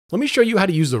Let me show you how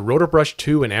to use the Roto Brush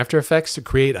 2 in After Effects to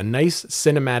create a nice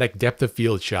cinematic depth of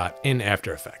field shot in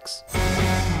After Effects.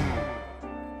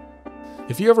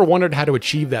 If you ever wondered how to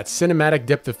achieve that cinematic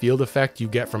depth of field effect you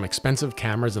get from expensive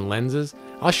cameras and lenses,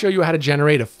 I'll show you how to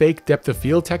generate a fake depth of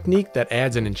field technique that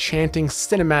adds an enchanting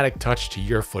cinematic touch to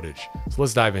your footage. So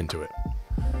let's dive into it.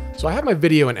 So I have my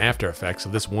video in After Effects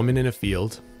of this woman in a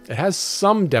field. It has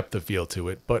some depth of field to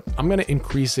it, but I'm going to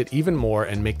increase it even more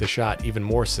and make the shot even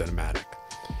more cinematic.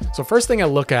 So first thing I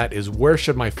look at is where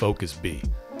should my focus be?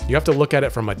 You have to look at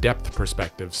it from a depth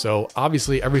perspective, so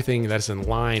obviously everything that's in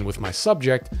line with my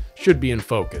subject should be in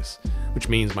focus, which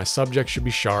means my subject should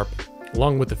be sharp,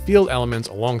 along with the field elements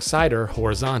alongside her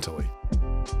horizontally.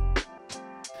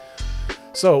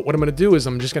 So what I'm going to do is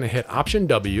I'm just going to hit Option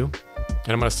W,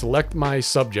 and I'm going to select my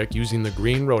subject using the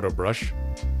green Roto Brush,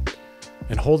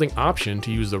 and holding Option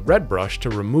to use the red brush to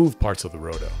remove parts of the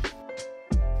Roto.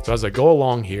 So as I go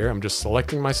along here, I'm just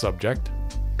selecting my subject.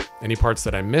 Any parts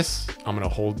that I miss, I'm going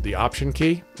to hold the Option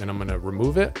key and I'm going to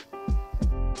remove it.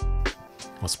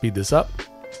 I'll speed this up.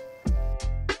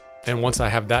 And once I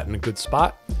have that in a good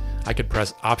spot, I could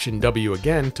press Option W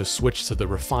again to switch to the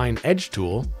Refine Edge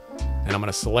tool. And I'm going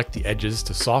to select the edges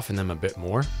to soften them a bit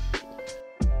more.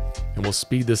 And we'll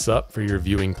speed this up for your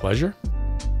viewing pleasure.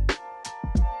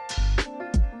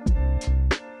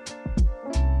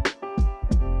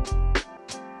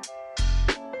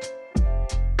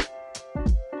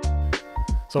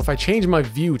 So if I change my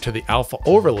view to the alpha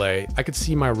overlay, I could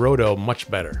see my roto much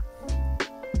better.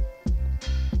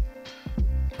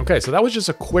 Okay, so that was just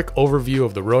a quick overview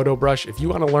of the Roto Brush. If you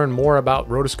want to learn more about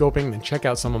rotoscoping, then check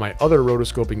out some of my other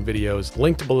rotoscoping videos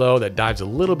linked below that dives a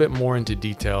little bit more into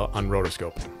detail on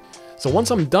rotoscoping. So once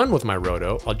I'm done with my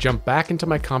roto, I'll jump back into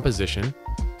my composition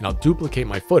and I'll duplicate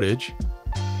my footage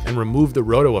and remove the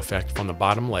roto effect from the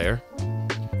bottom layer.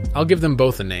 I'll give them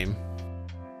both a name.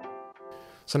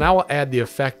 So now I'll add the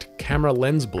effect Camera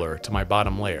Lens Blur to my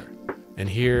bottom layer. And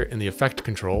here in the effect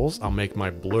controls, I'll make my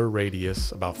blur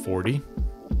radius about 40.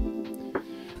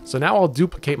 So now I'll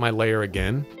duplicate my layer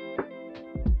again.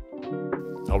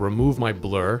 I'll remove my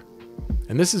blur.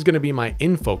 And this is going to be my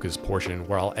in focus portion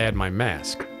where I'll add my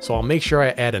mask. So I'll make sure I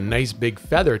add a nice big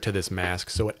feather to this mask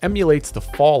so it emulates the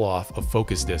fall off of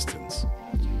focus distance.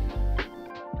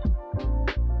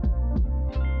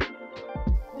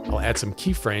 I'll add some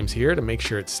keyframes here to make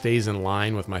sure it stays in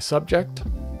line with my subject.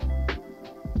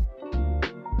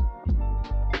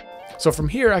 So from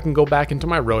here, I can go back into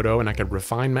my roto and I could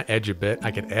refine my edge a bit.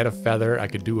 I could add a feather. I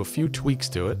could do a few tweaks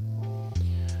to it.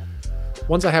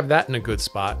 Once I have that in a good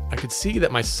spot, I could see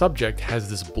that my subject has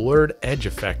this blurred edge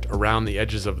effect around the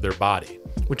edges of their body,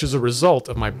 which is a result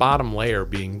of my bottom layer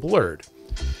being blurred.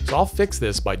 So I'll fix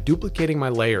this by duplicating my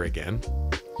layer again,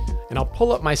 and I'll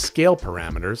pull up my scale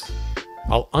parameters.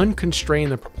 I'll unconstrain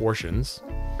the proportions,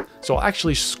 so I'll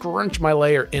actually scrunch my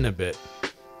layer in a bit,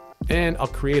 and I'll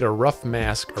create a rough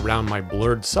mask around my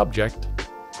blurred subject,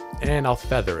 and I'll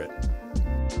feather it.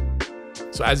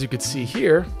 So as you can see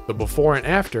here, the before and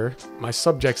after, my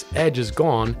subject's edge is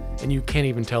gone, and you can't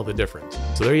even tell the difference.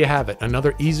 So there you have it,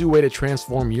 another easy way to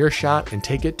transform your shot and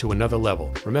take it to another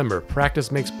level. Remember,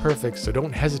 practice makes perfect, so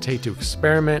don't hesitate to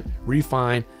experiment,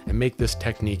 refine, and make this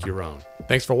technique your own.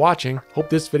 Thanks for watching. Hope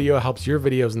this video helps your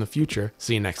videos in the future.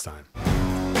 See you next time.